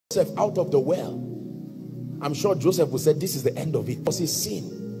Joseph out of the well. I'm sure Joseph would say, this is the end of it. Because his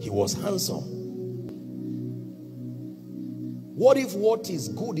sin, he was handsome. What if what is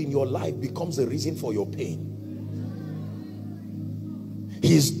good in your life becomes the reason for your pain?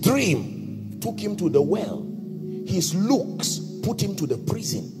 His dream took him to the well. His looks put him to the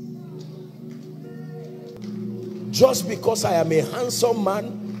prison. Just because I am a handsome man,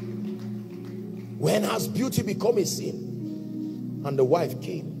 when has beauty become a sin? And the wife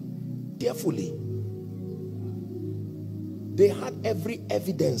came tearfully. They had every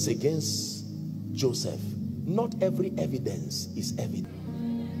evidence against Joseph. Not every evidence is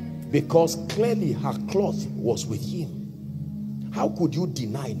evident, because clearly her cloth was with him. How could you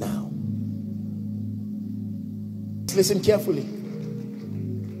deny now? Listen carefully.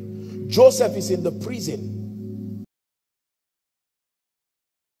 Joseph is in the prison.